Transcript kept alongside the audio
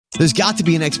There's got to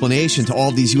be an explanation to all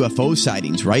of these UFO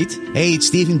sightings, right? Hey, it's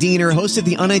Stephen Diener, host of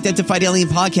the Unidentified Alien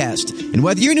Podcast. And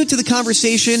whether you're new to the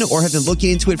conversation or have been looking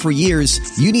into it for years,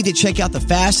 you need to check out the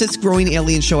fastest growing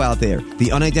alien show out there,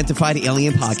 the Unidentified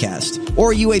Alien Podcast,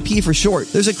 or UAP for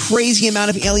short. There's a crazy amount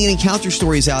of alien encounter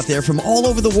stories out there from all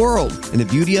over the world. And the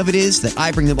beauty of it is that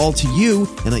I bring them all to you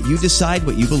and let you decide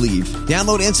what you believe.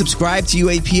 Download and subscribe to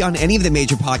UAP on any of the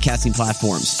major podcasting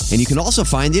platforms. And you can also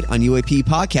find it on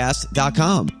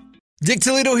UAPpodcast.com. Dick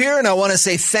Toledo here, and I want to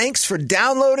say thanks for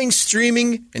downloading,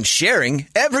 streaming, and sharing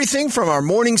everything from our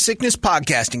Morning Sickness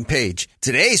podcasting page.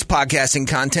 Today's podcasting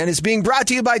content is being brought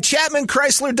to you by Chapman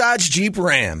Chrysler Dodge Jeep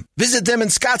Ram. Visit them in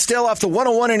Scottsdale off the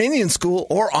 101 in Indian School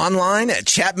or online at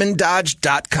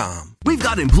ChapmanDodge.com. We've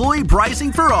got employee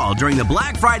pricing for all during the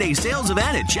Black Friday sales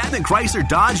event at Chapman Chrysler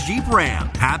Dodge Jeep Ram,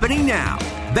 happening now.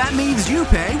 That means you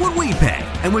pay what we pay.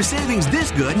 And with savings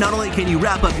this good, not only can you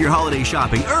wrap up your holiday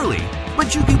shopping early,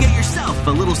 but you can get yourself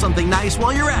a little something nice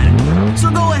while you're at it.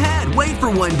 So go ahead, wait for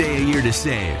one day a year to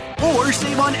save. Or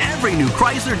save on every new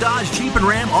Chrysler, Dodge, Jeep, and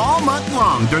Ram all month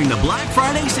long during the Black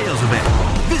Friday sales event.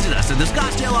 Visit us at the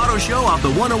Scottsdale Auto Show off the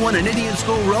 101 and Indian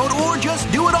School Road, or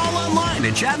just do it all online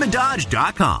at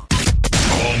ChapmanDodge.com.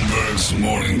 Holmberg's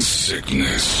Morning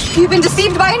Sickness. You've been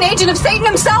deceived by an agent of Satan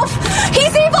himself.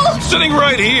 He's evil. Sitting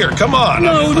right here. Come on.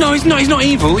 No, he's not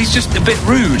evil. He's just a bit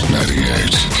rude.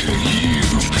 98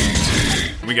 KUPD.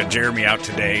 We got Jeremy out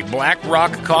today. Black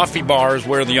Rock Coffee Bar is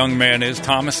where the young man is.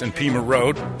 Thomas and Pima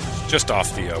Road. Just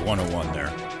off the 101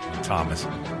 there. Thomas.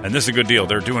 And this is a good deal.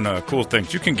 They're doing cool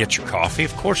things. You can get your coffee.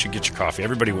 Of course you get your coffee.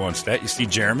 Everybody wants that. You see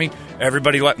Jeremy.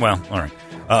 Everybody well, all right.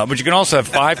 But you can also have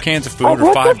 5 cans of food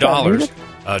or $5.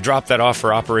 Drop that off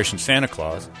for Operation Santa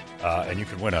Claus, and you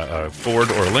can win a Ford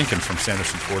or a Lincoln from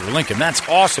Sanderson Ford or Lincoln. That's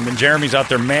awesome, and Jeremy's out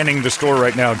there manning the store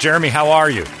right now. Jeremy, how are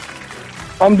you?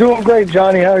 I'm doing great,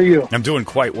 Johnny. How are you? I'm doing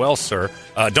quite well, sir.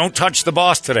 Don't touch the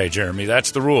boss today, Jeremy.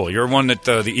 That's the rule. You're one that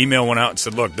the email went out and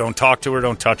said, look, don't talk to her,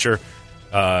 don't touch her.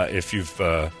 If you've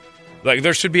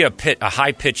there should be a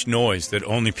high-pitched noise that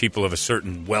only people of a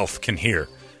certain wealth can hear.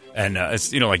 And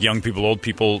it's, like young people, old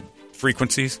people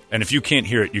frequencies. And if you can't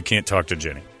hear it, you can't talk to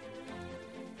Jenny.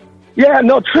 Yeah,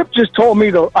 no, Tripp just told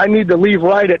me I need to leave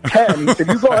right at 10. He said,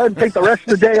 you go ahead and take the rest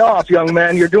of the day off, young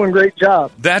man. You're doing a great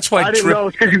job. That's why I didn't know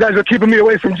it's because you guys are keeping me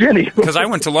away from Jenny. Because I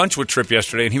went to lunch with Tripp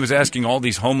yesterday, and he was asking all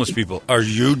these homeless people, are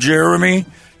you Jeremy?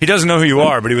 He doesn't know who you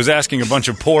are, but he was asking a bunch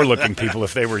of poor-looking people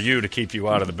if they were you to keep you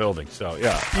out of the building. So,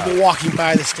 yeah. People walking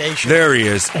by the station. There he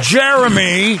is.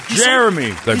 Jeremy!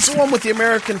 Jeremy! He's the one with the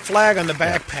American flag on the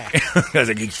backpack. I was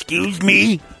like, excuse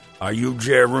me? Are you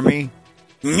Jeremy?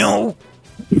 No.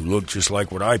 You look just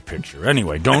like what I picture.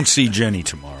 Anyway, don't see Jenny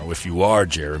tomorrow if you are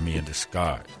Jeremy in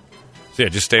disguise. So, yeah,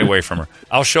 just stay away from her.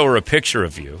 I'll show her a picture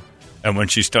of you, and when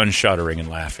she's done shuddering and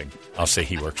laughing, I'll say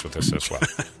he works with us as well.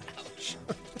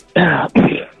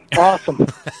 Awesome.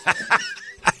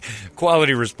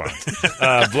 Quality response.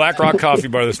 Black Rock Coffee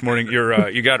Bar this morning.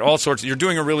 You got all sorts. You're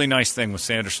doing a really nice thing with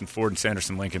Sanderson Ford and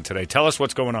Sanderson Lincoln today. Tell us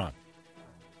what's going on.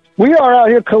 We are out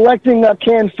here collecting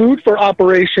canned food for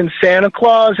Operation Santa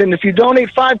Claus, and if you donate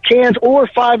 5 cans or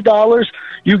 $5,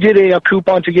 you get a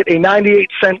coupon to get a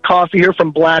 98-cent coffee here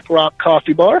from Black Rock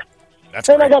Coffee Bar. That's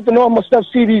and great. I got the normal stuff,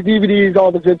 CDs, DVDs,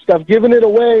 all the good stuff, giving it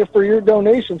away for your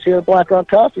donations here at Black Rock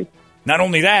Coffee. Not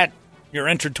only that, you're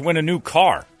entered to win a new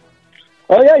car.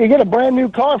 Oh, yeah, you get a brand new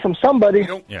car from somebody.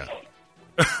 Yeah.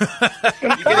 Wow.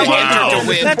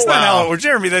 That's not how it works.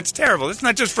 Jeremy, that's terrible. It's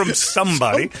not just from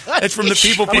somebody. It's from the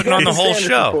people putting on the whole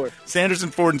show.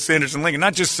 Sanderson Ford and Sanderson Lincoln.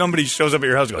 Not just somebody shows up at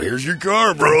your house and goes, here's your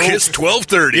car, bro. Kiss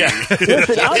 1230. Yeah.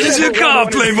 Here's your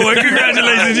car, Playboy.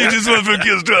 Congratulations. You just went for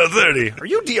Kiss 1230. Are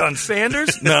you Deion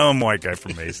Sanders? No, I'm a white guy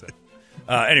from Mesa.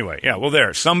 Anyway, yeah, well,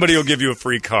 there. Somebody will give you a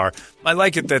free car. I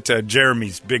like it that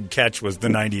Jeremy's big catch was the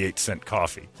 98-cent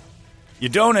coffee. You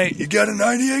donate, you get a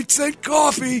 98-cent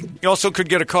coffee. You also could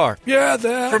get a car. Yeah,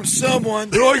 that. From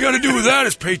someone. All you got to do with that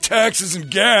is pay taxes and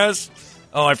gas.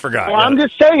 Oh, I forgot. Well, I'm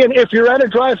just saying, if you're at a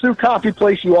drive-through coffee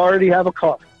place, you already have a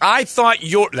car. I thought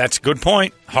that's a good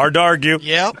point. Hard to argue.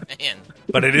 Yep.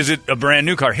 But it is a brand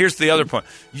new car. Here's the other point.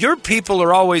 Your people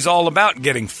are always all about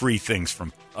getting free things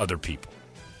from other people.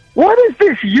 What is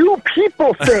this you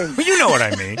people thing? You know what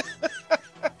I mean.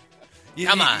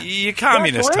 Come on. You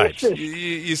communist That's types. racist.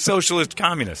 You socialist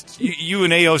communists. You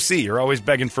and AOC, you're always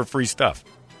begging for free stuff.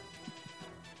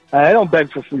 I don't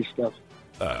beg for free stuff.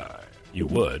 You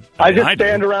would. I mean, just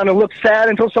stand around and look sad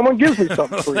until someone gives me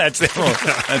something free. That's it.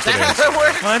 That's it.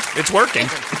 Well, it's working.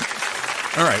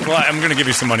 All right. Well, I'm going to give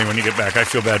you some money when you get back. I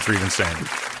feel bad for even saying it.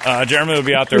 Jeremy will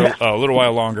be out there a little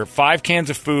while longer. 5 cans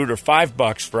of food or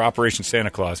 $5 for Operation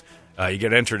Santa Claus. You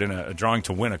get entered in a drawing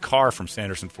to win a car from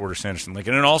Sanderson Ford or Sanderson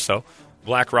Lincoln. And also,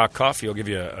 Black Rock Coffee will give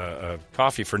you a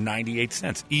coffee for 98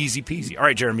 cents. Easy peasy. All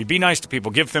right, Jeremy, be nice to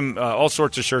people. Give them all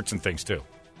sorts of shirts and things, too.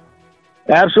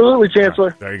 Absolutely, Chancellor.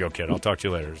 Right, there you go, kid. I'll talk to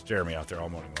you later. There's Jeremy out there all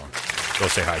morning long. Go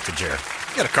say hi to Jerry.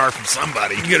 Get a car from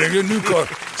somebody. Get a new car.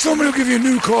 Somebody will give you a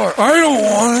new car. I don't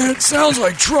want it. Sounds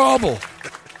like trouble.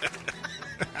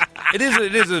 It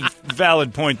is a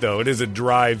valid point, though. It is a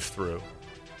drive-through.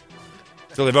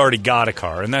 So they've already got a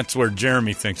car, and that's where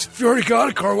Jeremy thinks, If you already got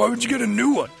a car, why would you get a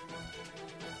new one?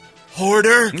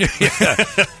 Hoarder.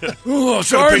 Oh,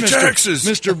 sorry, pay taxes.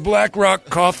 Mr. Black Rock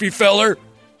Coffee Feller.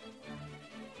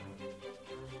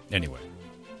 Anyway,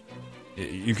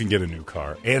 you can get a new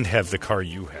car and have the car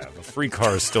you have. A free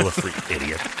car is still a free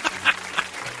idiot.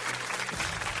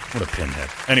 What a pinhead.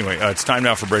 Anyway, it's time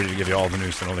now for Brady to give you all the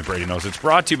news that only Brady knows. It's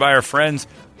brought to you by our friends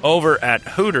over at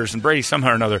Hooters. And Brady,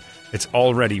 somehow or another, it's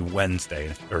already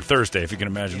Wednesday, or Thursday, if you can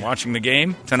imagine, watching the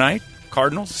game tonight.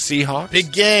 Cardinals, Seahawks.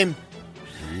 Big game.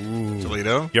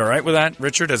 Toledo. You all right with that,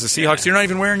 Richard? As a Seahawks, you're not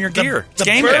even wearing your gear. It's The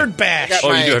game Bird day. Bash.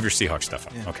 Oh, you do have your Seahawks stuff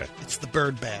on. Okay. It's the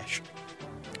Bird Bash.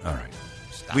 All right.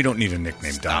 We don't need a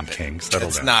nickname, Don King. Settle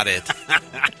That's down. not it.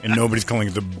 And nobody's calling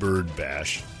it the Bird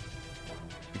Bash.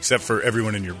 Except for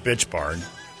everyone in your bitch barn.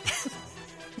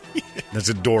 That's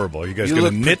adorable. You guys You going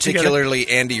look to knit particularly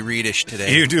Andy Reedish today.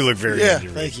 together? You do look very Yeah, Andy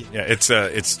Reid. thank you. Yeah,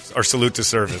 it's our salute to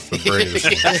service with Brady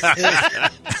this morning.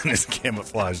 And his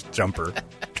camouflage jumper.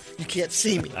 You can't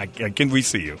see me. Can we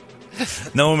see you?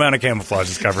 No amount of camouflage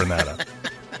is covering that up.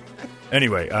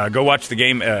 Anyway, go watch the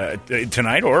game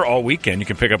tonight or all weekend. You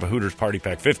can pick up a Hooters Party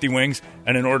Pack 50 wings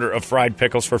and an order of fried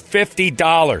pickles for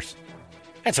 $50.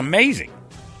 That's amazing.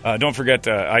 Don't forget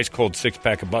ice-cold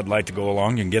six-pack of Bud Light to go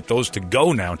along. You can get those to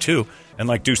go now, too. And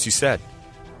like Ducey said,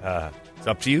 it's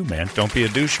up to you, man. Don't be a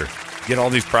doucher. Get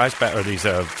all these these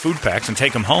food packs and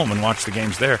take them home and watch the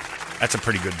games there. That's a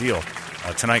pretty good deal.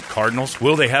 Tonight, Cardinals.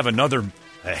 Will they have another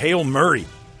Hail Murray?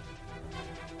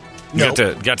 Nope.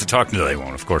 Got to talk. No, they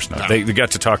won't. Of course not. No. They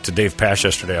got to talk to Dave Pasch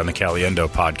yesterday on the Caliendo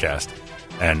podcast,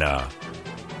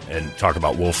 and talk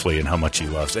about Wolfley and how much he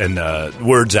loves. And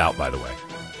word's out, by the way,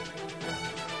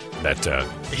 that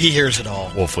He hears it all.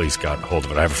 Wolfley's got hold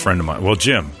of it. I have a friend of mine. Well,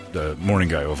 Jim, the morning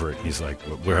guy over it. He's like,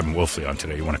 "We're having Wolfley on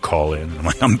today. You want to call in?" And I'm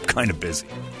like, "I'm kind of busy,"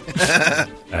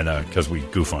 and because we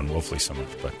goof on Wolfley so much,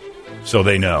 but so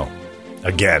they know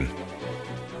again.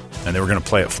 And they were going to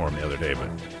play it for him the other day, but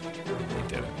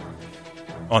they didn't.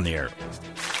 On the air, at least.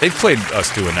 They've played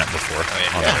us doing that before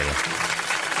on the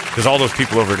radio. Because all those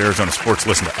people over at Arizona Sports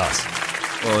listen to us.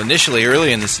 Well, initially,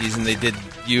 early in the season, they did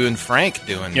you and Frank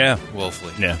doing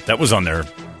Wolfley. Yeah, that was on their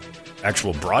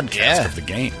actual broadcast of the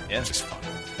game, which is fun.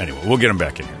 Anyway, we'll get him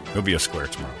back in here. He'll be a square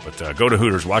tomorrow. But go to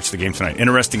Hooters, watch the game tonight.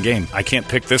 Interesting game. I can't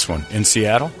pick this one. In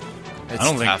Seattle? It's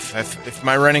tough. If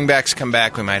my running backs come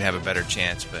back, we might have a better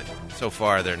chance, but so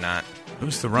far they're not.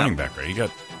 Who's the running back, right? You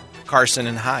got Carson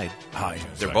and Hyde.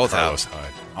 They're both Carlos out.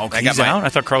 Hyde. Oh, he's out? I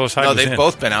thought Carlos Hyde was in. No, they've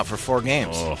both been out for 4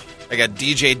 games. Oh. I got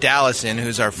DJ Dallas in,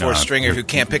 who's our fourth stringer who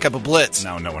can't pick up a blitz.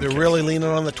 No one They're cares. really leaning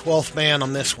on the 12th man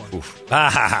on this one. Oof.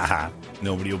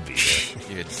 Nobody will be there.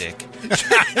 You're a dick.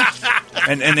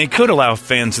 And they could allow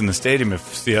fans in the stadium if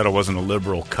Seattle wasn't a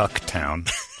liberal cuck town.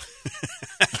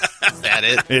 Is that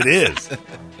it? It is.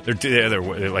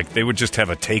 They're like they would just have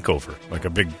a takeover, like a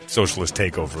big socialist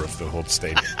takeover of the whole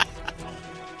stadium.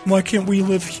 Why can't we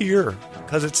live here?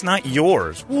 Because it's not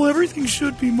yours. Well, everything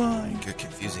should be mine. You're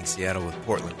confusing Seattle with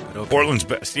Portland. But okay. Portland's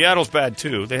bad. Seattle's bad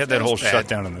too. They had that whole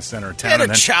shutdown in the center of They town. had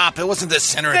a chop. It wasn't the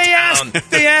center of town.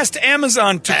 They asked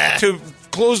Amazon to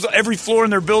close every floor in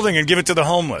their building and give it to the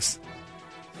homeless.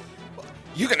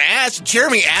 You can ask.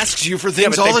 Jeremy asks you for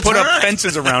things but all they the put time. up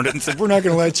fences around it and said, "We're not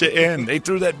going to let you in." They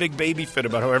threw that big baby fit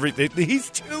about how he's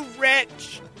too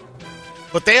rich.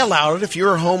 But they allowed it. If you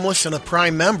were homeless and a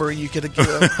Prime member, you could get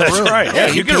a room. That's right. Yeah,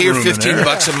 you get pay a your room in there.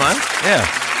 $15 a month. Yeah.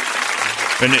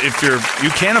 And if you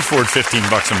can't afford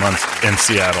 $15 a month in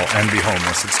Seattle and be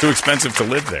homeless, it's too expensive to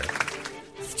live there.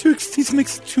 It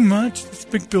makes it too much. This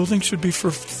big building should be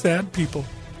for sad people.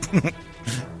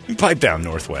 Pipe down,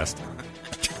 Northwest.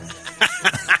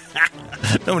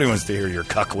 Nobody wants to hear your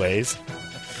cuck ways.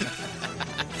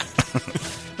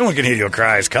 No one can hear your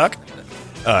cries, cuck.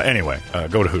 Anyway,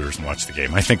 go to Hooters and watch the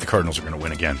game. I think the Cardinals are going to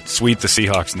win again. Sweep the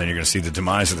Seahawks, and then you're going to see the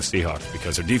demise of the Seahawks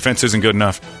because their defense isn't good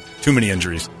enough. Too many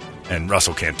injuries, and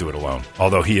Russell can't do it alone.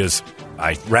 Although he is,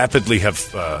 I rapidly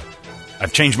have,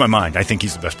 I've changed my mind. I think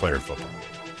he's the best player in football.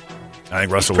 I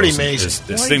think Russell pretty Wilson amazing. is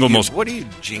the single most. What are you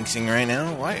jinxing right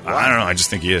now? Why? I don't know. I just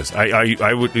think he is.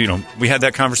 I would, we had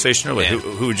that conversation earlier. Yeah.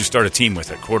 Who would you start a team with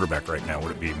at quarterback right now?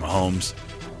 Would it be Mahomes,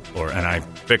 And I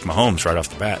picked Mahomes right off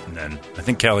the bat. And then I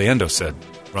think Caliendo said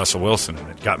Russell Wilson, and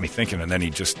it got me thinking. And then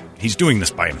he's doing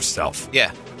this by himself.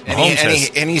 Yeah.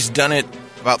 And he's done it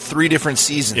about 3 different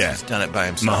seasons. Yeah. He's done it by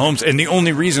himself. Mahomes, and the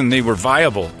only reason they were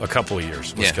viable a couple of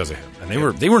years was because of him. And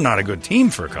they were not a good team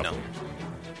for a couple of years.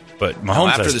 But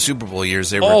Mahomes after the Super Bowl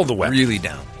years, they were all the way really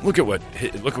down. Look at what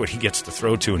he gets to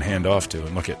throw to and hand off to,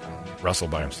 and look at Russell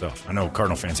by himself. I know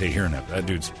Cardinal fans hate hearing that, but that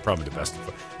dude's probably the best.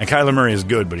 And Kyler Murray is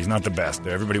good, but he's not the best.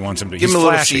 Everybody wants him to. Give him a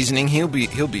little seasoning. He'll be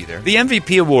there. The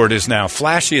MVP award is now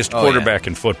flashiest quarterback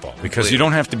in football because you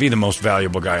don't have to be the most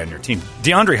valuable guy on your team.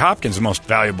 DeAndre Hopkins is the most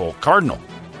valuable Cardinal.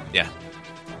 Yeah.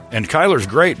 And Kyler's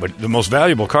great, but the most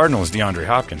valuable Cardinal is DeAndre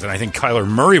Hopkins, and I think Kyler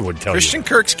Murray would tell Christian you.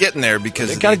 Kirk's getting there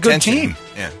because they got a good team.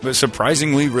 Yeah. But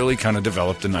surprisingly, really kind of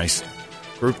developed a nice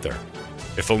group there.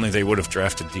 If only they would have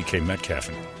drafted DK Metcalf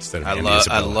instead of Andy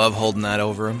Isabella. I love holding that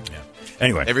over him. Yeah.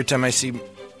 Anyway. Every time I see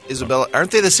Isabella,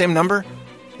 aren't they the same number?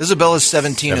 Isabella's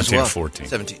 17 as well. 14.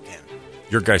 17, yeah.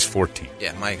 Your guy's 14.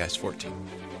 Yeah, my guy's 14.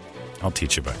 I'll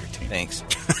teach you about your team. Thanks.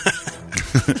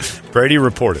 Brady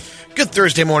reported. Good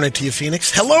Thursday morning to you,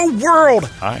 Phoenix. Hello, world.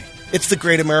 Hi. It's the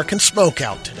Great American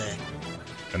Smokeout today.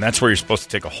 And that's where you're supposed to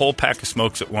take a whole pack of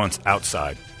smokes at once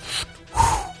outside.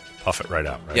 Puff it right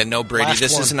out. Right? Yeah, no, Brady,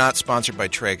 this one. is not sponsored by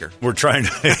Traeger. We're trying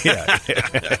to...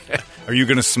 Yeah. Are you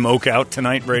going to smoke out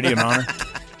tonight, Brady, in honor?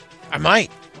 I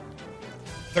might.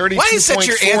 32.4 Why is that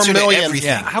your answer to million. everything?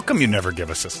 Yeah, how come you never give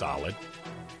us a solid?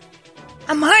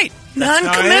 I might.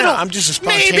 Non-committal. I'm just a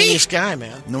spontaneous guy,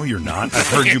 man. No, you're not. I've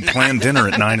heard you plan dinner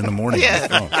at 9 in the morning.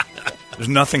 Yeah. There's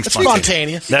nothing It's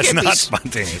spontaneous. spontaneous. That's not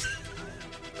spontaneous.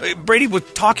 Brady was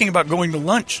talking about going to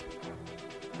lunch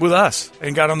with us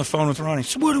and got on the phone with Ronnie.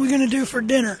 So what are we going to do for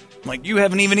dinner? I'm like, you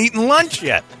haven't even eaten lunch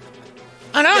yet.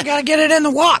 I know. I got to get it in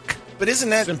the wok. But isn't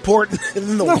that important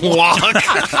in the wok?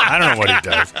 I don't know what he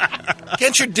does.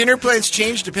 Can't your dinner plans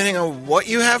change depending on what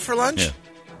you have for lunch? Yeah.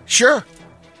 Sure.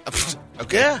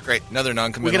 Okay, Yeah. great. Another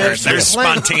non-committal. We can have answer. There's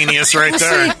spontaneous right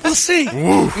there. We'll see.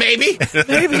 Maybe.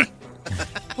 Maybe.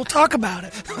 We'll talk about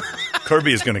it.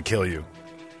 Kirby is going to kill you.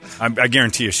 I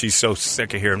guarantee you she's so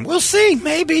sick of hearing, we'll see,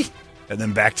 maybe. And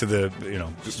then back to the,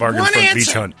 bargain one front answer.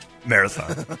 beach hunt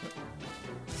marathon.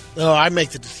 No, I make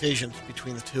the decisions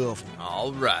between the two of them.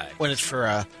 All right. When it's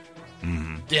for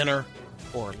dinner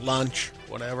or lunch,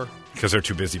 whatever. Because they're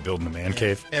too busy building the man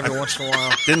cave. Every once in a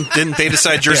while. Didn't they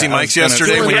decide Jersey Yeah, I Mike's was gonna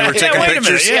yesterday say- when you were taking wait a minute,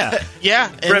 pictures? yeah. Yeah,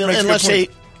 Brett and makes a unless good they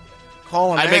point.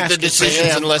 call and I make ask the and say,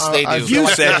 decisions hey, unless they I do. feel You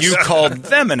like said this. you called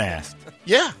them and asked.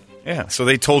 Yeah. Yeah, so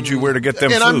they told you where to get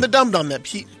them And food. I'm the dum-dum that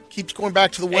keeps going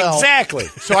back to the well. Exactly.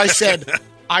 So I said,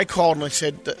 I called and I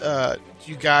said,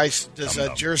 you guys, does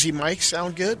Dum-dum. Jersey Mike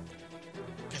sound good?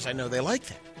 Because I know they like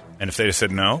that. And if they just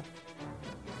said no,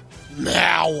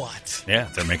 Now what? yeah,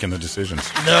 they're making the decisions.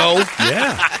 No.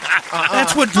 Yeah.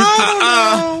 That's what...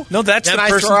 No, that's Then the I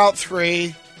person. throw out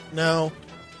 3. No.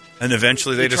 And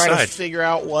eventually they You try to decide. figure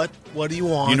out what do you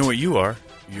want. You know what you are?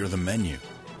 You're the menu.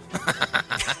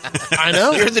 I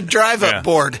know. You're the drive-up Yeah.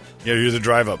 board. Yeah, you're the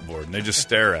drive-up board, and they just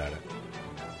stare at it.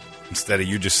 Instead of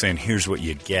you just saying, here's what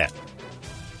you get.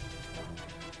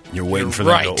 You're waiting You're for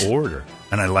them right. to order.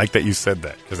 And I like that you said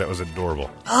that, because that was adorable.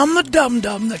 I'm the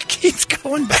dum-dum that keeps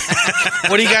going back.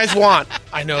 What do you guys want?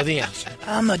 I know the answer.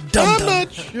 I'm a dum-dum. I'm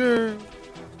not sure.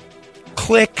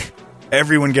 Click.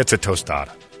 Everyone gets a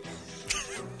tostada.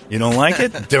 You don't like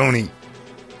it? Don't eat.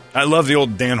 I love the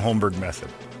old Dan Holmberg method.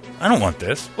 I don't want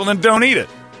this. Well, then don't eat it.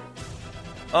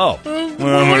 Oh. Well, I'm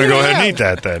going to go ahead and eat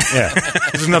that then. Yeah.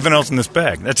 There's nothing else in this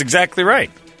bag. That's exactly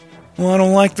right. Well, I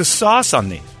don't like the sauce on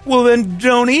these. Well, then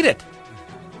don't eat it.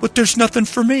 But there's nothing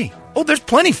for me. Oh, there's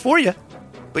plenty for you.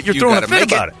 But you're You throwing a gotta fit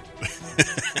make about it.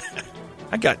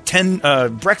 I got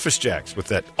 10 breakfast jacks with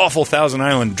that awful Thousand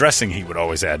Island dressing he would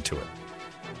always add to it.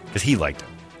 Because he liked it.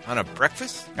 On a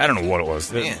breakfast? I don't know what it was.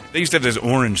 They used to have this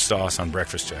orange sauce on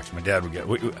breakfast jacks. My dad would get.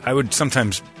 I would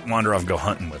sometimes wander off and go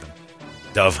hunting with him,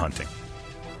 dove hunting.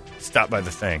 Stop by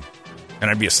the thing, and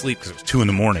I'd be asleep because it was 2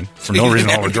 a.m. For no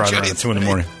reason, I would drive around at 2 a.m.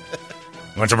 You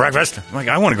want some breakfast? I'm like,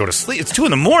 I want to go to sleep. It's 2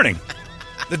 a.m.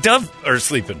 The dove are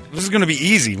sleeping. This is going to be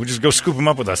easy. We just go scoop them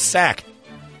up with a sack.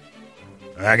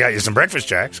 I got you some breakfast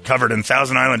jacks covered in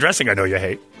Thousand Island dressing. I know you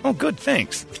hate. Oh, good,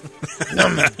 thanks.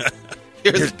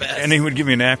 You're the best. And he would give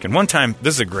me a napkin. One time,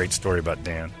 this is a great story about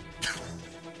Dan.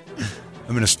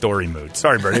 I'm in a story mood.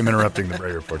 Sorry, Bertie, I'm interrupting the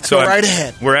Brady Report. Go right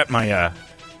ahead. We're at my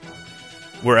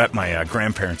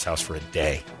grandparents' house for a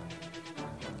day,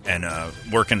 and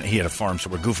working. He had a farm,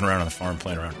 so we're goofing around on the farm,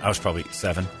 playing around. I was probably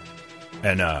 7,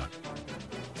 and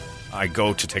I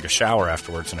go to take a shower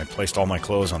afterwards, and I placed all my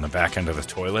clothes on the back end of the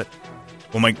toilet.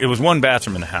 Well, it was one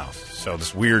bathroom in the house, so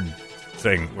this weird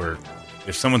thing where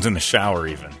if someone's in the shower,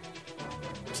 even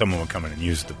someone would come in and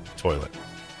use the toilet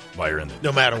while you're in there.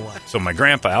 No matter what. So my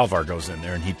grandpa, Alvar, goes in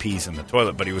there and he pees in the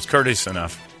toilet, but he was courteous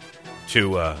enough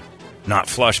to not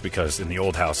flush because in the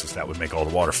old houses that would make all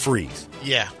the water freeze.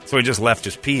 Yeah. So he just left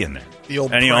his pee in there. The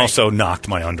old and he prank. also knocked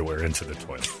my underwear into the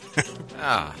toilet.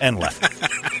 And left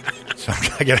it. So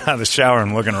I get out of the shower and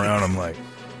I'm looking around. I'm like,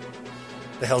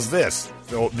 the hell's this?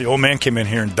 The old man came in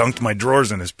here and dunked my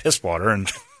drawers in his piss water, and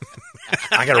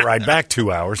I got to ride back 2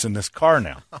 hours in this car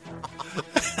now.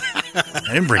 I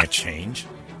didn't bring a change.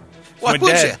 Why would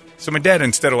you? So my dad,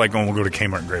 instead of like going, we'll go to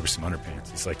Kmart and grab us some underpants,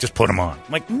 he's like, just put them on.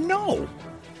 I'm like, no.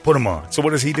 Put them on. So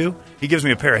what does he do? He gives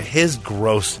me a pair of his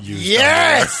gross used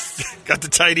Yes! Got the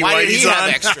tidy Why did whities he on. have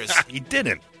extras? He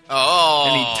didn't. Oh.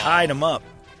 And he tied them up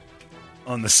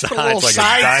on the Put a little sides like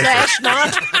side a diaper. sash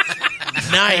knot.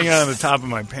 Hanging on the Nice. top of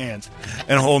my pants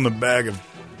and holding a bag of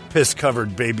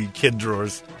piss-covered baby kid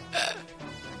drawers.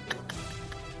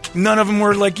 None of them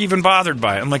were, like, even bothered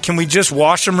by it. I'm like, can we just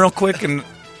wash them real quick? And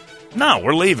no,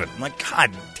 we're leaving. I'm like,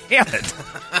 God damn it.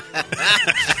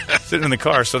 Sitting in the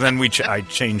car. So then I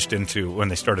changed into, when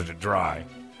they started to dry,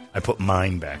 I put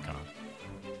mine back on.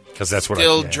 Because that's what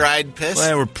Still I dried piss? Well,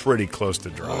 they were pretty close to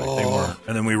dry. They were.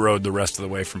 And then we rode the rest of the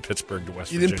way from Pittsburgh to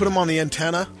West You Virginia. didn't put them on the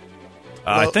antenna?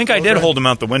 I think I did hold them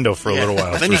out the window for a little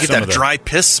while. Then you for get some that of the- dry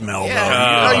piss smell,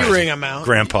 Yeah. though. You wring them out.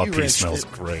 Grandpa You pee rinsed smells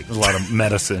it. great. There's a lot of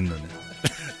medicine and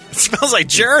It smells like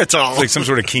Geritol. it's like some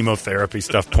sort of chemotherapy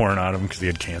stuff pouring out of him because he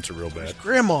had cancer real bad.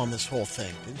 Grandma on this whole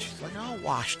thing. And she's like, I'll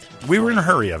wash them. We were in a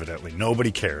hurry, evidently.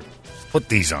 Nobody cared. Put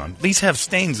these on. These have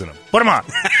stains in them. Put them on.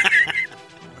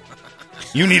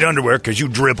 You need underwear because you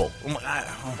dribble.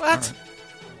 What?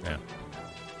 Yeah.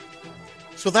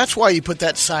 So that's why you put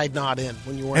that side knot in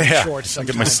when you wear Yeah. shorts I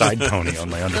sometimes. get my side pony on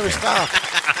my Never underpants.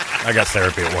 stop. I got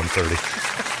therapy at 1:30.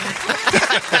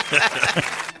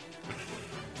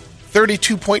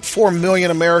 32.4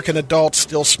 million American adults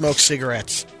still smoke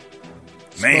cigarettes.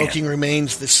 Man. Smoking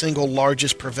remains the single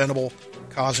largest preventable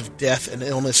cause of death and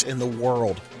illness in the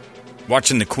world.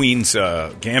 Watching the Queen's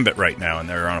Gambit right now, and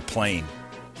they're on a plane,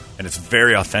 and it's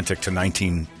very authentic to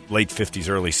late 50s,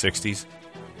 early 60s.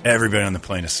 Everybody on the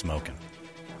plane is smoking.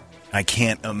 I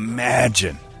can't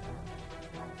imagine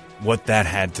what that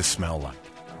had to smell like.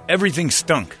 Everything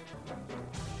stunk.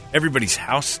 Everybody's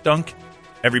house stunk.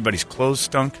 Everybody's clothes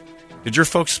stunk. Did your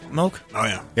folks smoke? Oh,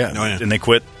 yeah. Yeah. Oh, yeah. And they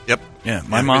quit? Yep. Yeah.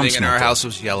 My mom Everything in our smoked. house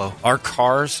was yellow. Our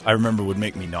cars, I remember, would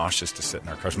make me nauseous to sit in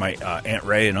our cars. My Aunt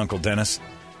Ray and Uncle Dennis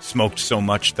smoked so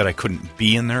much that I couldn't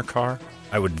be in their car.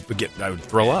 I would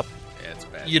throw up. Yeah, it's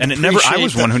bad. You'd And I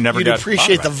was one who never you'd got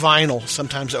appreciate the bothered vinyl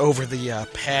sometimes over the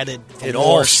padded It velour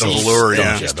all seats. the velour,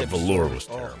 stunk. yeah. Yeah, the velour was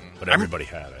terrible, but everybody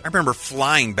had it. I remember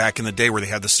flying back in the day where they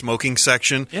had the smoking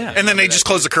section, Yeah. and then they just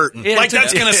closed the curtain. Yeah, like,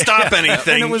 that's going to stop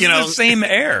anything, And it was you know. the same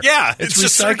air. Yeah, it's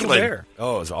just recycled circulating. air.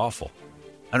 Oh, it was awful.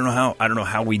 I don't know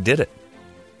how we did it.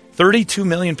 32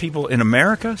 million people in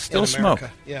America still In smoke.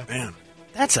 America, yeah. Man.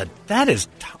 That's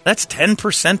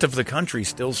 10% of the country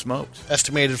still smokes.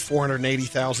 Estimated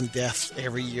 480,000 deaths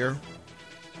every year.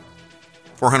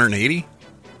 480?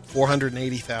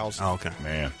 480,000. Oh, okay.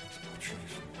 Man.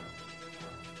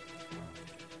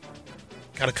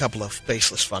 Got a couple of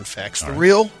baseless fun facts. The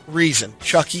real reason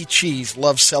Chuck E. Cheese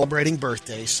loves celebrating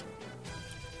birthdays,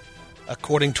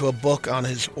 according to a book on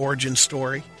his origin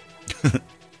story,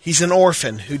 he's an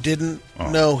orphan who didn't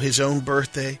know his own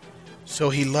birthday, so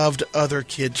he loved other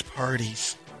kids'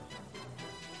 parties.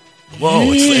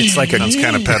 Whoa, it's like Sounds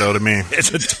kind of pedo to me.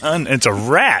 It's a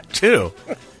rat, too.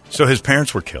 So his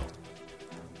parents were killed.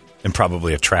 And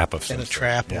probably a trap of some In a sort.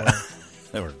 trap. Yeah.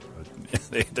 Or,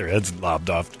 Their heads lobbed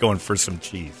off going for some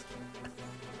cheese.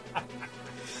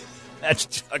 That's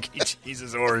Chuck E.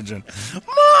 Cheese's origin.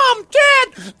 Mom,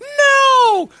 Dad,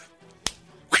 no!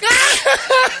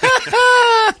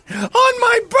 On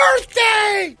my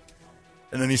birthday!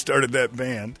 And then he started that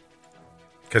band.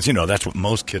 Because, that's what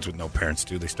most kids with no parents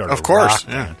do. They start Of a course, rock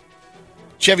yeah. band.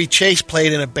 Chevy Chase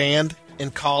played in a band in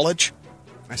college.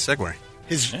 Nice segue.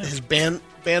 His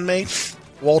bandmates,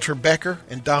 Walter Becker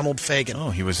and Donald Fagen.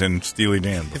 Oh, he was in Steely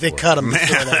Dan before. They cut him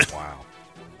before that. Wow.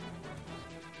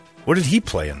 What did he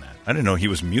play in that? I didn't know he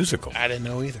was musical. I didn't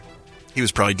know either. He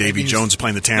was probably Davy Maybe he's- Jones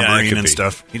playing the Yeah, it tambourine could and be.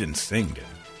 stuff. He didn't sing, did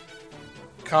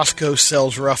he? Costco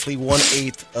sells roughly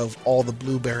 1/8 of all the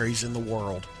blueberries in the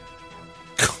world.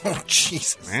 Oh,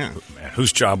 Jesus. Man. Man,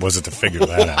 whose job was it to figure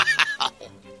that out?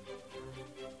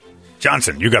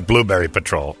 Johnson, you got Blueberry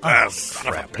Patrol. Oh,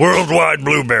 crap. Worldwide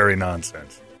blueberry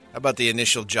nonsense. How about the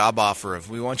initial job offer of,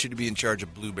 we want you to be in charge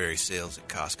of blueberry sales at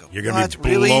Costco? You're going to be What?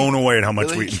 Really? blown away at how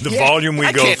much Really? the Yeah. volume we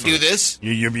I go can't through. do this.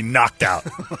 You'll be knocked out.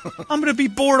 I'm going to be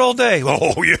bored all day.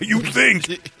 Oh, yeah, you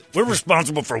think. We're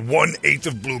responsible for 1/8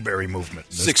 of blueberry movement.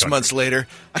 in this 6 country. months later,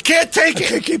 I can't take I it.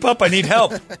 can't keep up. I need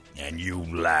help. And you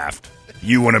laughed.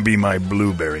 You want to be my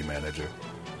blueberry manager.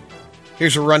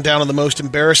 Here's a rundown of the most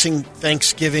embarrassing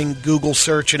Thanksgiving Google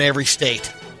search in every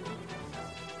state.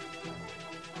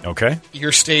 Okay.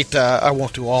 Your state, I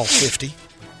won't do all 50.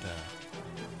 But,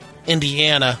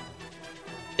 Indiana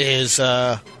is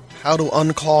how to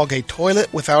unclog a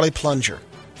toilet without a plunger.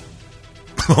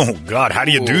 Oh, God. How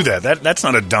do you do that? That's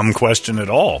not a dumb question at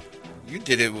all. You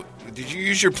did it. Did you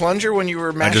use your plunger when you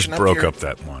were I mashing just broke up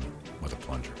that one with a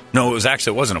plunger. No, it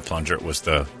wasn't a plunger. It was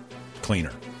the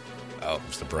cleaner. Oh. It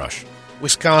was the brush.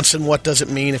 Wisconsin, what does it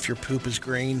mean if your poop is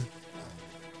green?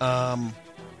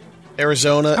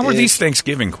 Arizona. How are these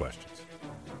Thanksgiving questions?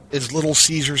 Is Little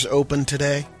Caesars open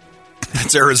today?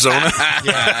 That's Arizona.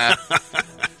 Yeah.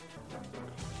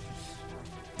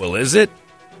 Well, is it?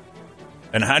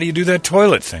 And how do you do that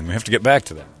toilet thing? We have to get back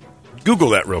to that. Google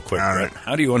that real quick, All Brett. right.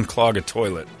 How do you unclog a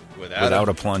toilet without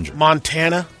a plunger?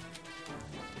 Montana.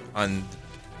 on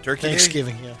Turkey Day?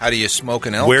 Thanksgiving, yeah. How do you smoke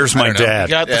an elk? Where's I my don't know. dad?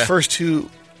 You got Yeah. the first two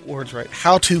words right.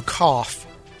 How to cough.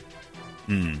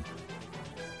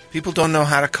 People don't know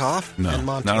how to cough? No, And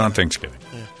not Montana. on Thanksgiving.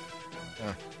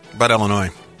 About Illinois.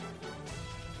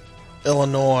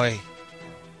 Illinois.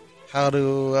 How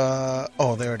to,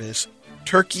 there it is.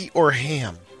 Turkey or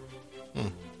ham?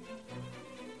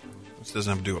 This doesn't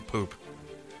have to do with poop.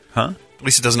 Huh? At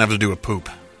least it doesn't have to do with poop.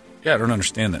 Yeah, I don't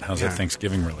understand that. How's Yeah. that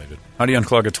Thanksgiving related? How do you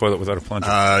unclog a toilet without a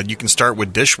plunger? You can start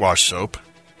with dishwash soap.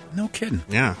 No kidding.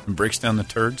 Yeah. It breaks down the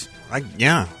turds.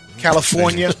 Yeah.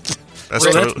 California. That's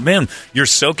So totally- man, you're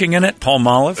soaking in it.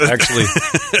 Palmolive actually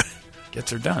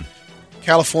gets her done.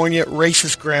 California,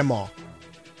 racist grandma.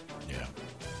 Yeah.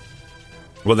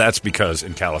 Well, that's because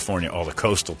in California, all the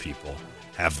coastal people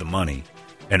have the money,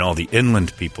 and all the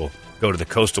inland people go to the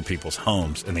coastal people's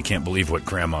homes, and they can't believe what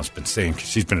Grandma's been saying because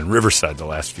she's been in Riverside the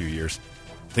last few years.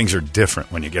 Things are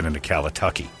different when you get into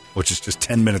Calitucky, which is just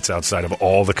 10 minutes outside of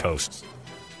all the coasts.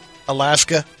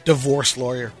 Alaska, divorce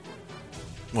lawyer.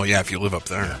 Well, yeah, if you live up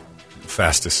there.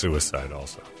 Fastest suicide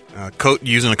also.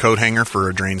 Using a coat hanger for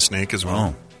a drain snake as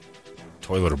well. Oh.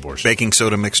 Toilet abortion. Baking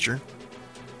soda mixture.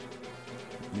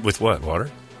 With what?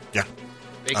 Water? Yeah.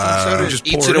 Baking soda just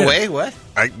eats pour it it in. away? What?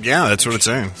 Yeah, that's what it's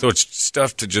saying. So it's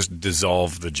stuff to just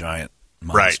dissolve the giant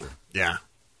monster. Right.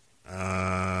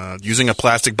 Yeah. Using a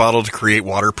plastic bottle to create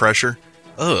water pressure.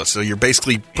 Oh, so you're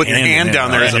basically putting your hand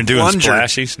down there as a and doing plunger.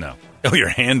 splashies? No. Oh, you're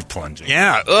hand plunging.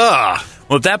 Yeah. Ugh.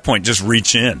 Well, at that point, just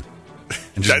reach in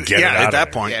and just get it out at of that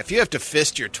there. point. Yeah, if you have to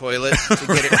fist your toilet to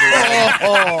get it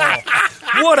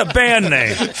free. What a band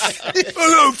name.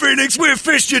 Hello, Phoenix. We'll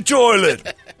fish your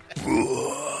toilet.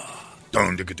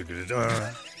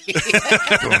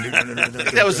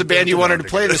 That was the band you wanted to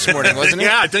play this morning, wasn't it?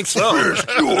 Yeah, I think so.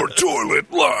 Your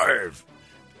toilet live.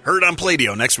 Heard on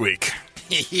Play-Doh next week.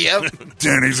 Yep.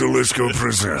 Danny Zalisco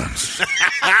presents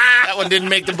That one didn't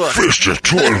make the book. Fish your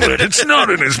toilet. It's not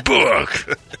in his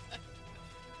book.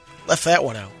 Left that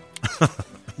one out.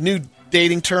 New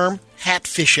dating term, hat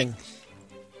fishing.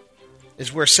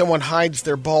 Is where someone hides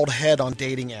their bald head on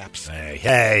dating apps.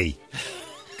 Hey.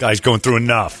 Guy's going through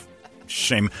enough.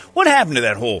 Shame. What happened to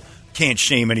that whole can't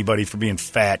shame anybody for being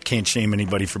fat, can't shame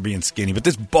anybody for being skinny, but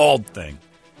this bald thing,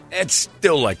 it's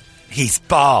still like, he's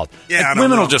bald. Yeah, Like, I don't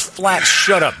women know. will just flat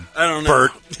shut up, I don't know.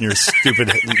 Bert, your stupid,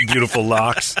 beautiful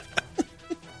locks.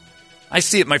 I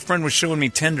see it. My friend was showing me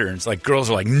Tinder, and it's like girls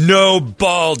are like, no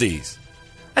baldies.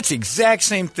 That's the exact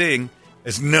same thing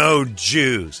as no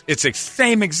Jews. It's the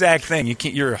same exact thing.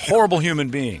 You're a horrible human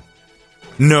being.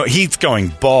 No, he's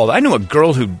going bald. I knew a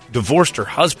girl who divorced her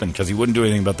husband because he wouldn't do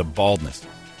anything about the baldness.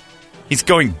 He's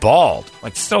going bald.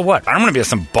 Like, so what? I don't want to be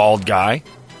some bald guy.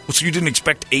 Well, so you didn't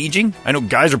expect aging? I know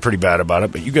guys are pretty bad about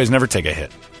it, but you guys never take a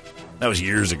hit. That was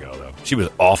years ago, though. She was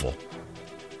awful.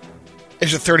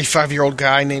 There's a 35-year-old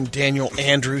guy named Daniel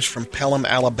Andrews from Pelham,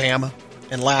 Alabama.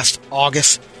 And last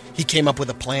August, he came up with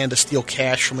a plan to steal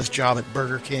cash from his job at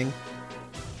Burger King.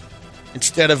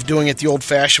 Instead of doing it the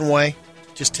old-fashioned way,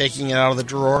 just taking it out of the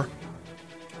drawer,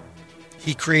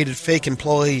 he created fake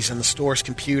employees in the store's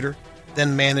computer,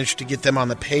 then managed to get them on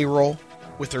the payroll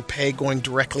with their pay going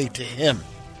directly to him.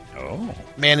 Oh.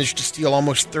 Managed to steal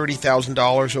almost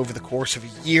 $30,000 over the course of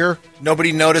a year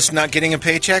Nobody noticed not getting a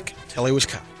paycheck? till he was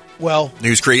caught. Well, He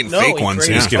was creating No, fake he ones.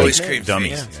 created- Yeah. He's giving he's creating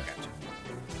dummies. fakes. Yeah.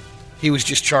 he was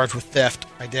just charged with theft,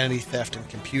 identity theft, and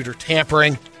computer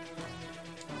tampering.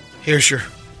 Here's your...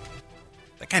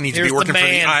 That guy needs Here's to be working the for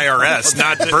the man. IRS,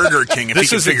 not Burger King, if This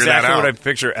he is can figure exactly that out. what I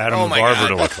picture Adam Oh the my Barber God.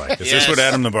 to look like. Is Yes. this what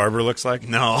Adam the Barber looks like?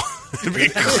 No.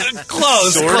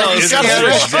 Close, Sort of. close. Is Yeah, it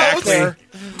right exactly there.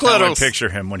 how I Close. picture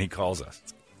him when he calls us.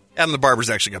 Adam the Barber's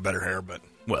actually got better hair, but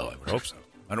Well, I would hope so.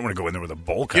 I don't want to go in there with a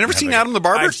bowl cut. You never seen Adam the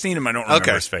Barber? I've seen him. I don't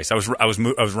remember his face. I was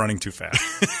running too fast.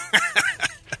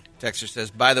 Texter says,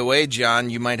 by the way,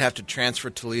 John, you might have to transfer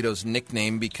Toledo's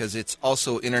nickname because it's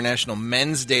also International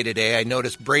Men's Day today. I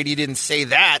noticed Brady didn't say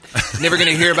that. Never going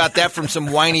to hear about that from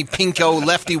some whiny pinko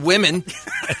lefty women.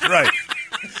 Right.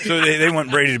 So they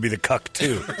want Brady to be the cuck,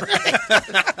 too.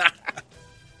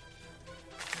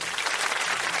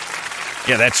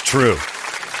 Yeah, that's true.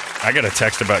 I got a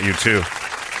text about you, too.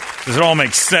 Does it all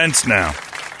make sense now?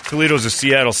 Toledo's a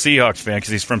Seattle Seahawks fan because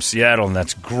he's from Seattle, and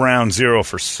that's ground zero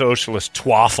for socialist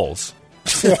twaffles.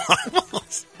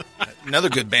 Another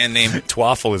good band name.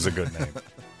 Twaffle is a good name.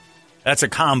 That's a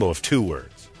combo of 2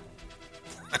 words.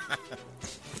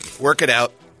 Work it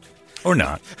out. Or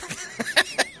not.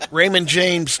 Raymond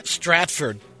James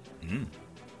Stratford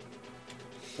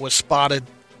was spotted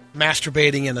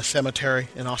masturbating in a cemetery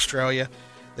in Australia.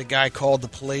 The guy called the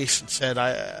police and said,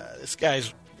 this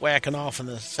guy's whacking off in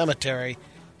the cemetery.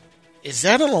 Is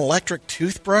that an electric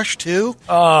toothbrush, too?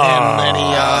 Oh, and then he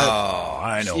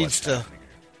I know needs to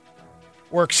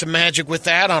work some magic with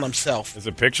that on himself. There's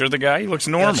a picture of the guy. He looks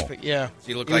normal. Yeah. Does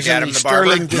he look He like was in Adam the the Barber?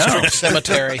 Sterling District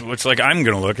Cemetery. Looks like I'm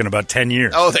going to look in about 10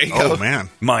 years. Oh, there you go. oh, man.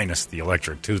 Minus the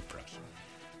electric toothbrush.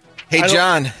 Hey,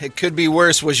 John, it could be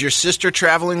worse. Was your sister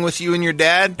traveling with you and your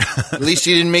dad? At least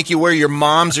he didn't make you wear your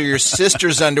mom's or your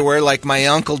sister's underwear like my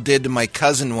uncle did to my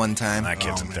cousin one time. That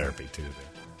kid's in therapy, too.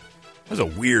 It was a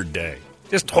weird day.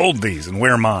 Just hold these and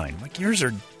wear mine. Like, yours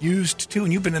are used, too,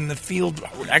 and you've been in the field.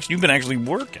 Actually, you've been actually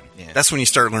working. Yeah. That's when you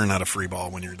start learning how to free ball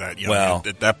when you're that young. Well,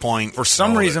 at that point, For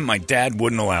some reason, my dad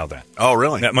wouldn't allow that. Oh,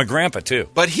 really? My grandpa, too.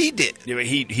 But he did. Yeah, but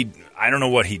he I don't know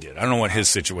what he did. I don't know what his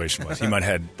situation was. He might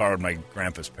have borrowed my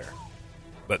grandpa's pair.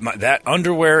 But that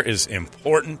underwear is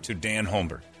important to Dan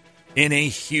Holmberg in a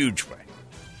huge way.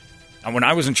 And when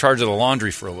I was in charge of the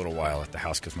laundry for a little while at the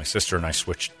house, because my sister and I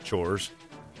switched chores,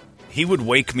 he would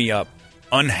wake me up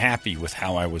unhappy with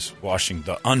how I was washing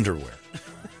the underwear.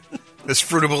 This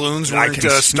Fruit of Balloons I weren't can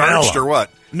smell starched them. or what?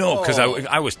 No, because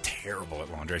I was terrible at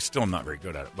laundry. I still am not very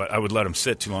good at it. But I would let them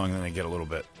sit too long and then they get a little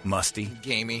bit musty.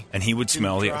 Gamey. And he would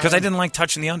smell the... Because I didn't like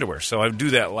touching the underwear, so I would do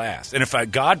that last. And if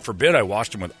God forbid, I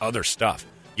washed them with other stuff.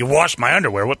 You wash my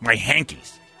underwear with my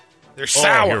hankies. They're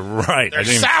sour. You're right. They're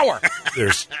sour.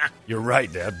 You're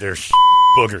right, Dad. There's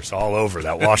boogers all over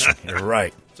that washing. You're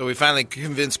right. So we finally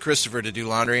convinced Christopher to do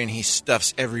laundry, and he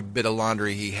stuffs every bit of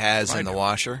laundry he has in the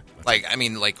washer. Like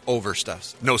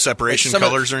overstuffs. No separation Like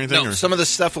colors or anything? No, or? some of the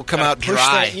stuff will come out push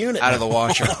dry that unit. out of the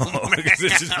washer. Because it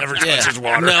just never touches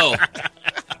water. No.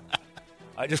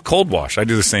 I just cold wash. I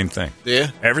do the same thing.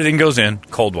 Yeah? Everything goes in,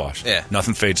 cold wash. Yeah.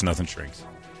 Nothing fades, nothing shrinks.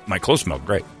 My clothes smell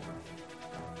great.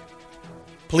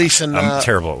 Police and I'm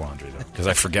terrible at laundry, though, because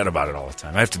I forget about it all the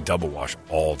time. I have to double wash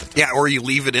all the time. Yeah, or you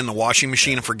leave it in the washing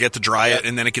machine and forget to dry it,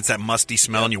 and then it gets that musty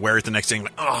smell, and you wear it the next day, and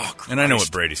you're like, oh, Christ. And I know what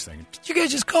Brady's thinking. Did you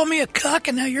guys just call me a cuck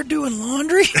and now you're doing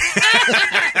laundry?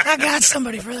 I got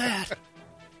somebody for that.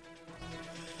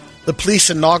 the police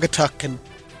in Naugatuck,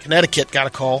 Connecticut, got a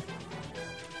call.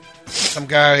 Some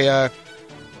guy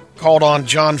called on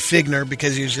John Figner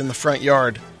because he was in the front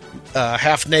yard,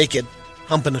 half naked,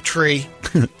 humping a tree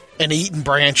and eating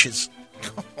branches.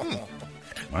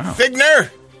 Wow. Figner!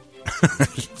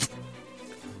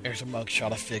 There's a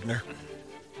mugshot of Figner.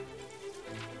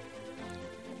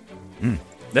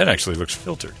 That actually looks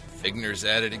filtered. Figner's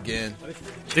at it again. Are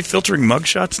they filtering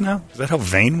mugshots now? Is that how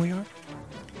vain we are?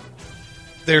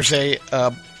 There's a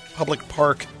public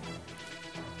park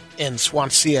in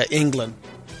Swansea, England,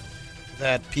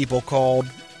 that people called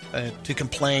to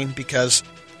complain because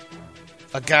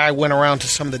a guy went around to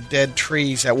some of the dead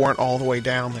trees that weren't all the way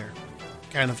down there.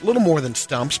 Kind of a little more than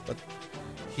stumps, but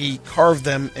he carved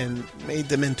them and made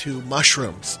them into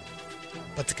mushrooms.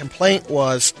 But the complaint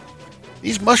was,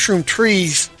 these mushroom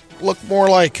trees look more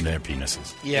like Their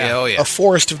penises. a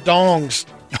forest of dongs.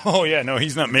 Oh, yeah, no,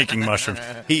 he's not making mushrooms.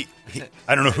 He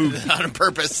I don't know who. Not on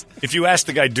purpose. If you ask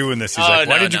the guy doing this, he's like,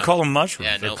 why did you no. call them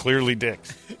mushrooms? Yeah, They're no. clearly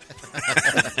dicks.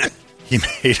 He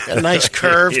made A nice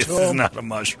curve This to is him. not a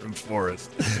mushroom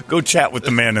forest. Go chat with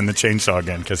the man in the chainsaw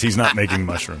again, because he's not making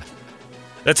mushrooms.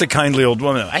 That's a kindly old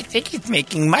woman. I think he's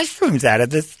making mushrooms out of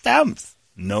the stumps.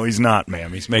 No, he's not,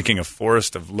 ma'am. He's making a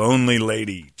forest of lonely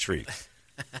lady trees.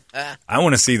 I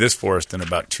want to see this forest in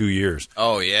about 2 years.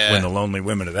 Oh, yeah. When the lonely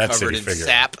women of that Covered city in figure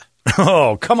sap. out.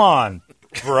 Oh, come on,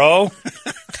 bro.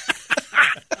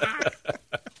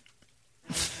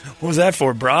 What was that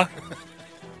for, brah?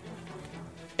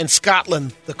 In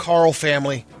Scotland, the Carl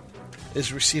family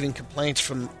is receiving complaints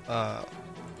from.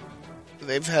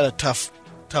 They've had a tough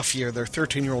year. Their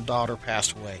 13-year-old daughter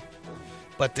passed away,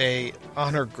 but they,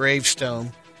 on her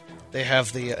gravestone, They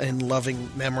have the in loving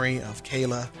memory of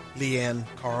Kayla, Leanne,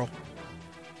 Carl.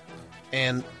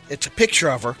 And it's a picture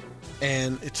of her,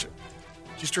 and it's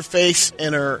just her face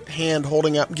and her hand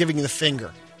holding up, giving you the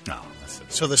finger. No, that's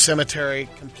So the cemetery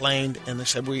complained, and they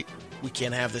said, we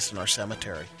can't have this in our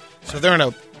cemetery. So they're in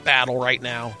a battle right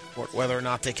now for whether or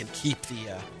not they can keep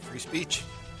the free speech.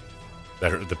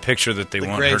 the picture that they The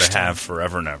want her to gravestone. have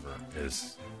forever and ever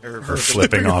is Her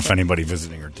flipping off anybody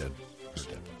visiting her dead.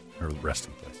 Her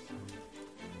resting place.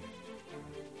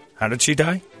 How did she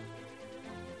die?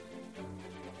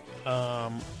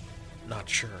 Not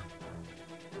sure.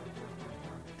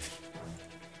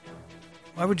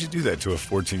 Why would you do that to a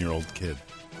 14-year-old kid?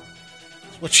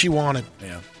 It's what she wanted.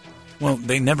 Yeah. Well,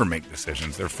 they never make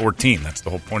decisions. They're 14. That's the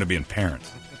whole point of being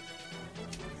parents.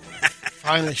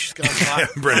 Finally, she's gone by.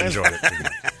 Brett enjoyed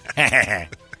it.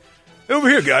 Over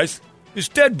here, guys. This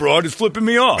dead broad is flipping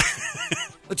me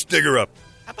off. Let's dig her up.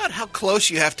 How about how close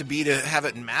you have to be to have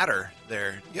it matter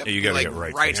there? You, have Yeah, you to got to be, get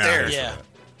right. right face there. for Yeah. that.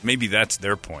 Maybe that's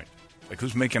their point. Like,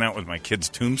 who's making out with my kid's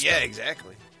tombstone? Yeah,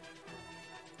 exactly.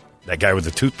 That guy with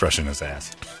the toothbrush in his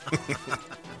ass.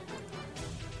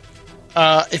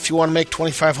 If you want to make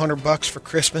 $2,500 for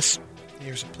Christmas,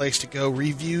 here's a place to go.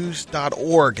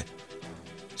 Reviews.org.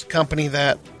 It's a company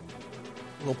that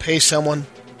will pay someone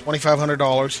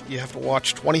 $2,500. You have to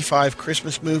watch 25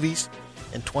 Christmas movies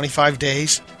in 25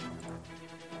 days.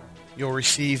 You'll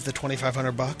receive the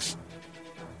 $2,500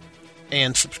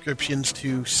 and subscriptions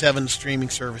to 7 streaming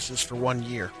services for 1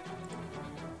 year.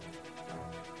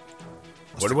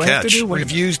 What do I have to do?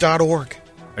 Reviews.org.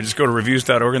 I just go to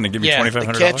reviews.org and they give me Yeah,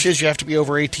 $2,500? the catch is you have to be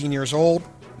over 18 years old,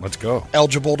 Let's go.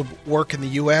 eligible to work in the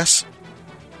U.S.,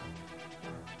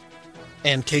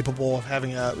 and capable of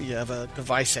having you have a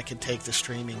device that can take the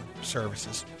streaming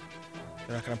services.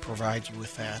 They're not going to provide you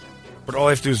with that. But all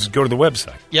I have to do is go to the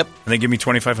website. Yep. And they give me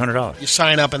 $2,500. You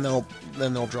sign up, and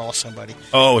then they'll draw somebody.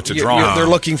 Oh, it's a draw. They're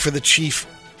looking for the chief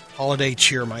holiday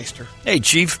cheermeister. Hey,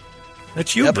 Chief.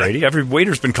 That's you, Yep. Brady. Every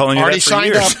waiter's been calling you Already that for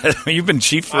signed years. You've been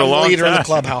Chief for a I'm long leader time. in the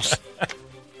clubhouse.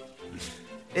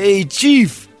 Hey,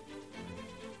 Chief.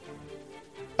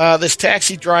 This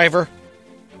taxi driver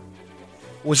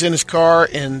was in his car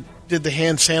and did the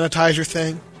hand sanitizer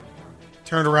thing.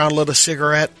 Turned around, lit a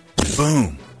cigarette.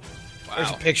 Boom. There's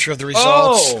a picture of the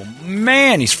results. Oh,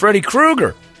 man. He's Freddy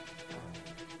Krueger.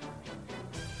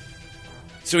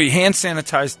 So he hand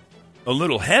sanitized a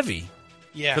little heavy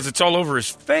Yeah. because it's all over his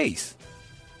face.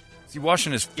 Is he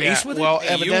washing his face with well, it?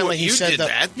 evidently he you said did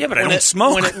that. Yeah, but I when don't it-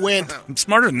 smoke. When it went, I'm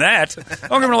smarter than that.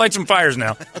 I'm going to light some fires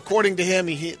now. according to him,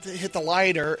 he hit the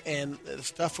lighter and the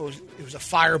stuff it was a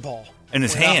fireball In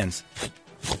his Went up. hands.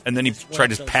 And then he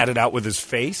tried to pat it out with his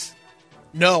face.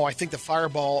 No, I think the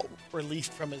fireball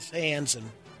released from his hands and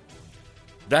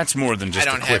That's more than just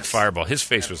I a don't quick have- fireball. His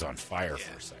face was on fire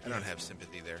for a I second. don't have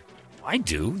sympathy there. I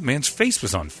do. Man's face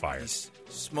was on fire. He's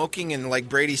smoking, and like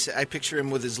Brady said, I picture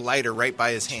him with his lighter right by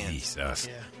his hand. Jesus.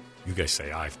 yeah. You guys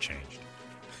say I've changed.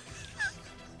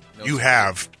 You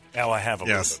have. Well, I have a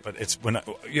Yes. little bit, but it's when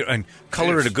and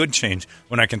color it a good change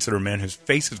when I consider a man whose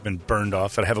face has been burned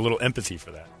off that I have a little empathy for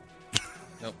that.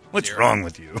 Nope. What's Zero. wrong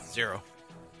with you? Zero.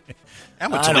 I'm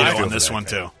with I don't Toledo feel on for this that one, guy.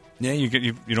 too. Yeah,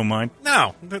 you don't mind?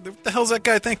 No. What the hell's that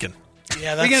guy thinking?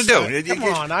 Yeah, What are you going to do? Come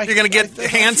on, You're going to get I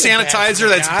hand feel bad for sanitizer the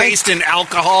that's guy. based in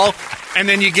alcohol, and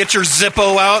then you get your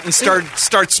Zippo out and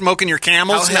start smoking your How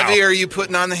Camels? heavy No. are you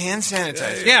putting on the hand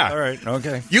sanitizer? Yeah. All right,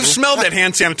 okay. You've smelled that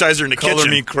hand sanitizer in the Color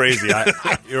kitchen. me crazy.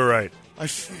 You're right. I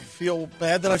feel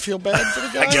bad that I feel bad for the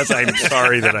guy. I guess I'm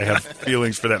sorry that I have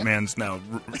feelings for that man's now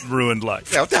ruined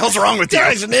life. Yeah, what the hell's wrong with you?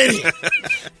 Guy's an idiot.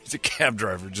 He's a cab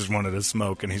driver, just wanted to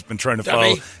smoke, and he's been trying to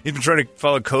Dummy.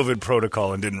 follow COVID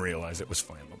protocol and didn't realize it was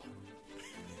flammable.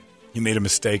 He made a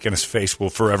mistake, and his face will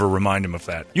forever remind him of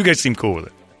that. You guys seem cool with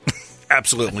it.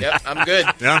 Absolutely. Yep, I'm good.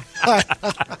 Yeah.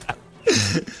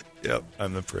 Yep,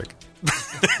 I'm the prick.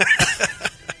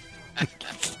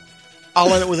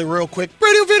 I'll end it with a real quick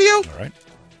radio video. All right.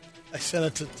 I sent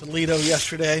it to Toledo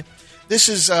yesterday. This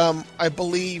is, I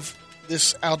believe,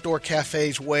 this outdoor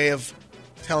cafe's way of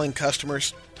telling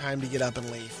customers time to get up and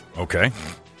leave. Okay.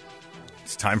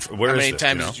 It's time for. Where How is many it,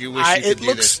 times you know? did you wish you It could do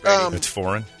looks, this, Brady? It's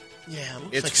foreign. Yeah, it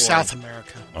looks It's like foreign. South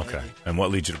America. Okay. maybe. And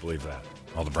what leads you to believe that?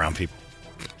 All the brown people.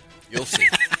 You'll see.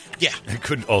 Yeah, It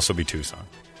could also be Tucson.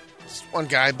 it's one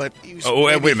guy, but he was. Oh,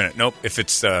 maybe- wait a minute. Nope.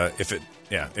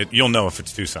 You'll know if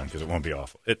it's Tucson because it won't be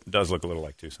awful. It does look a little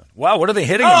like Tucson. Wow, what are they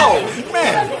hitting him? Oh,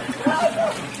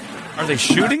 man. Are they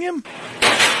shooting him?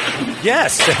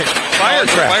 Yes.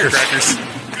 Firecrackers. Firecrackers.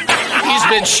 He's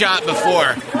been shot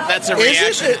before. That's a Is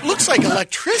reaction. it? It looks like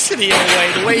electricity in a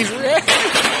way, the way he's reacting.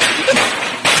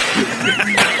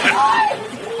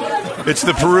 It's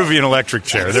the Peruvian electric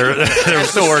chair. They're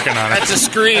still working on it. That's a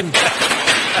scream.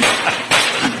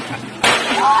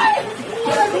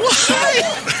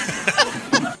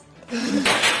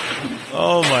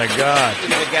 Oh, my God.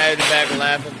 Look at the guy in the back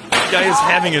laughing. The guy is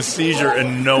having a seizure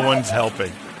and no one's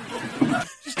helping.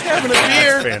 Just having a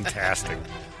beer. That's fantastic.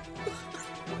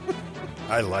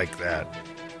 I like that.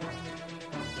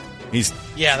 He's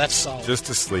that's solid. just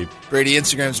asleep. Brady,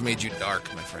 Instagram's made you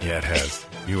dark, my friend. Yeah, it has.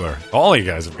 You are. All you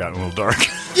guys have gotten a little dark.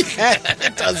 Yeah,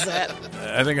 it does that.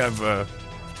 I think I've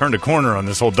turned a corner on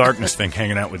this whole darkness thing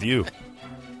hanging out with you.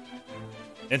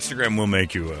 Instagram will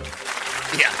make you a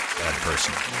bad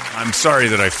person. I'm sorry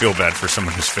that I feel bad for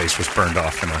someone whose face was burned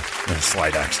off in a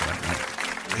slight accident.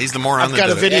 He's the moron. I've got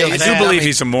a video of I that. do believe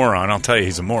he's a moron. I'll tell you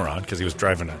he's a moron because he was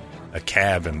driving a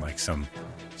cab in like some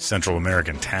Central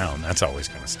American town. That's always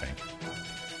going to stink.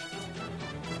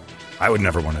 I would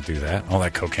never want to do that. All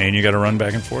that cocaine you got to run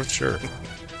back and forth? Sure.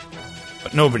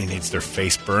 But nobody needs their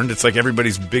face burned. It's like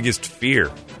everybody's biggest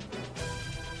fear.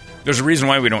 There's a reason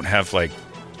why we don't have like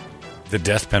the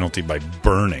death penalty by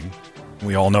burning.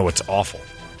 We all know it's awful.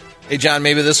 Hey, John,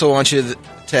 maybe this will want you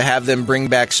to have them bring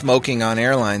back smoking on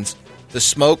airlines. The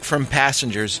smoke from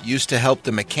passengers used to help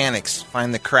the mechanics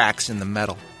find the cracks in the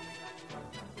metal.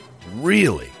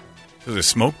 Really? Was the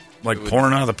smoke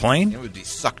pouring out of the plane? It would be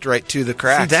sucked right to the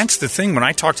cracks. See, that's the thing. When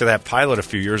I talked to that pilot a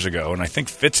few years ago, and I think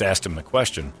Fitz asked him the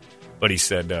question, but he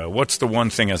said, what's the one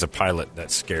thing as a pilot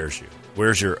that scares you?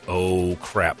 Where's your oh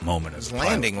crap moment as a pilot?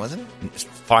 Landing, wasn't it? It's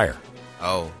fire.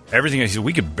 Oh. Everything. He said,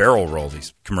 we could barrel roll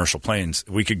these commercial planes.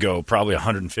 We could go probably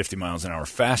 150 miles an hour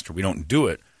faster. We don't do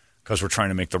it because we're trying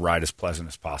to make the ride as pleasant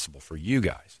as possible for you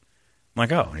guys. I'm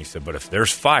like, oh. And he said, but if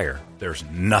there's fire, there's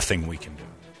nothing we can do.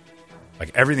 Like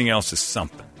everything else is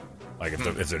something. Like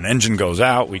if an engine goes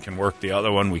out, we can work the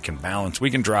other one. We can balance.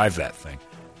 We can drive that thing.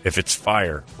 If it's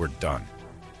fire, we're done.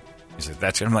 He said,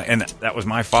 that's it. I'm like, and that was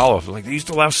my follow-up. Like, they used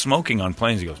to allow smoking on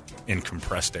planes. He goes, in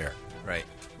compressed air. Right.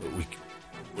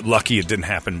 Lucky it didn't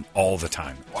happen all the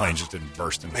time. The plane just didn't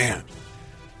burst into flames.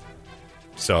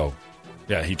 So,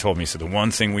 yeah, he told me, he said, the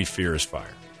one thing we fear is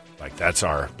fire. Like, that's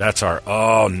our,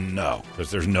 oh, no. Because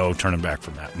there's no turning back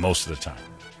from that most of the time.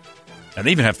 And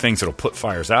they even have things that'll put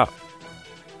fires out,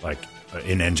 like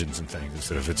in engines and things.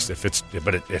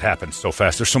 But it happens so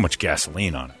fast. There's so much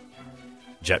gasoline on it.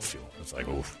 Jet fuel. It's like,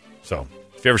 oof. So,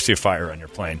 if you ever see a fire on your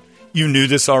plane, you knew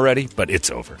this already, but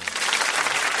it's over.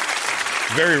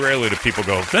 Very rarely do people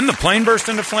go, then the plane burst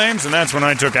into flames, and that's when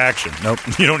I took action. Nope,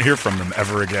 you don't hear from them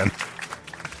ever again.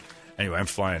 Anyway, I'm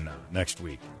flying next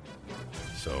week.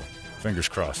 So, fingers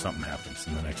crossed something happens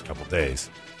in the next couple days.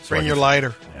 So Bring your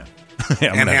lighter. Yeah.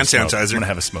 And hand sanitizer. I'm going to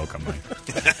have a smoke on my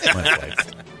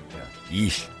flight. Yeah.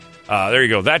 Yeesh. There you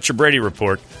go. That's your Brady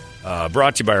Report.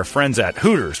 Brought to you by our friends at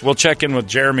Hooters. We'll check in with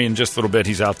Jeremy in just a little bit.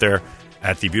 He's out there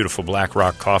at the beautiful Black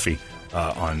Rock Coffee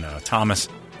on Thomas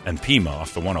and Pima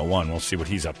off the 101. We'll see what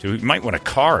he's up to. He might win a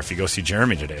car if you go see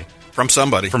Jeremy today. From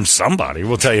somebody. From somebody.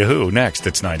 We'll tell you who. Next,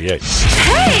 it's 98.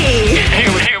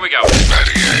 Hey! Here we go.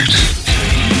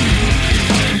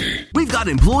 We've got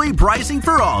employee pricing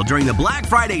for all during the Black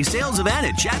Friday sales event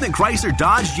at Chapman Chrysler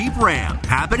Dodge Jeep Ram.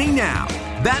 Happening now.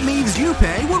 That means you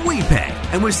pay what we pay.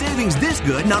 And with savings this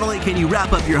good, not only can you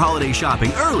wrap up your holiday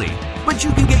shopping early, but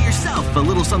you can get yourself a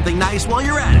little something nice while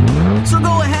you're at it. So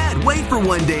go ahead, wait for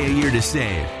one day a year to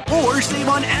save. Or save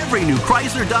on every new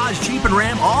Chrysler, Dodge, Jeep, and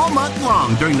Ram all month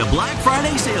long during the Black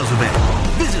Friday sales event.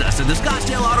 Visit us at the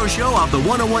Scottsdale Auto Show off the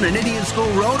 101 and Indian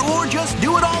School Road, or just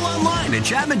do it all online at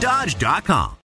ChapmanDodge.com.